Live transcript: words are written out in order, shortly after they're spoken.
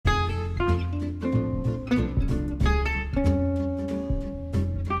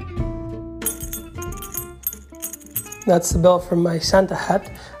That's the bell from my Santa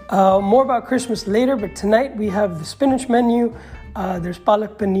hat. More about Christmas later, but tonight we have the spinach menu. There's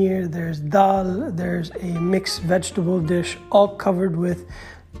palak paneer, there's dal, there's a mixed vegetable dish, all covered with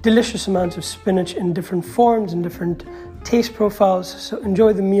delicious amounts of spinach in different forms and different taste profiles. So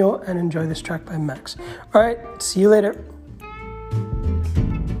enjoy the meal and enjoy this track by Max. All right, see you later.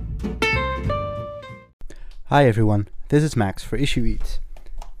 Hi everyone, this is Max for Issue Eats.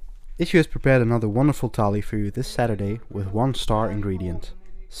 Issue has prepared another wonderful thali for you this Saturday with 1-star ingredient: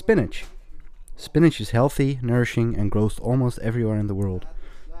 spinach. Spinach is healthy, nourishing and grows almost everywhere in the world,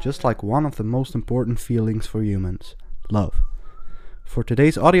 just like one of the most important feelings for humans, love. For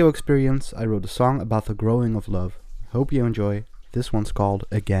today's audio experience, I wrote a song about the growing of love. Hope you enjoy. This one's called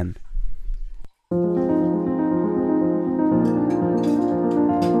Again.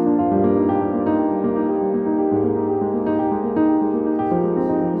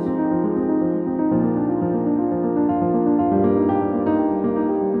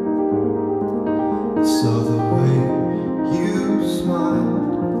 So the way you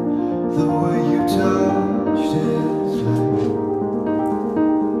smiled, the way you touched his leg,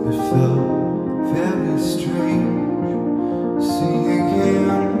 it felt very strange seeing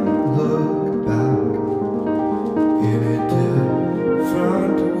him look back in a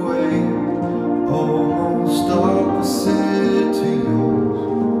different way, almost opposite to yours,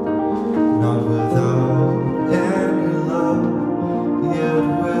 not without any love, yet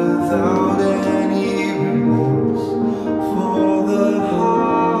without any remorse for the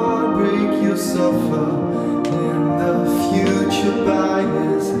heartbreak you suffer in the future by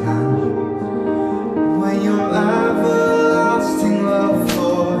his hand. When your everlasting love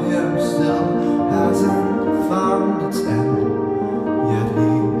for him still hasn't found its end, yet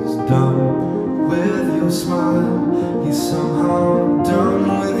he's done with your smile, he's somehow done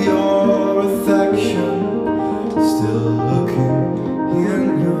with your affection, still looking in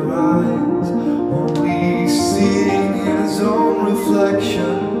your eyes, only seeing his own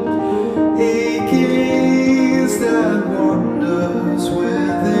reflection. A gaze that wanders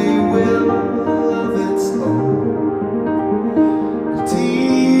with a will of its own,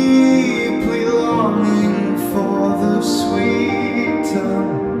 deeply longing for the sweet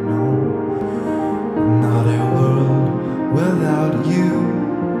unknown. Not a world without you,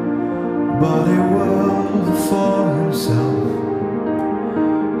 but a world for himself.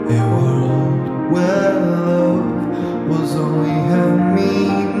 A world where love was only a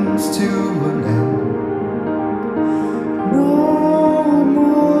means to an end. No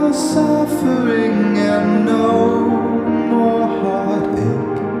more suffering and no more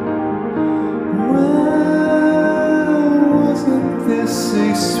heartache. Well, wasn't this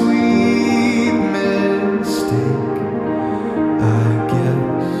a sweet mistake? I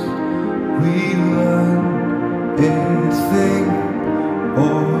guess we learned a thing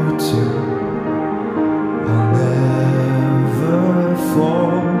or two.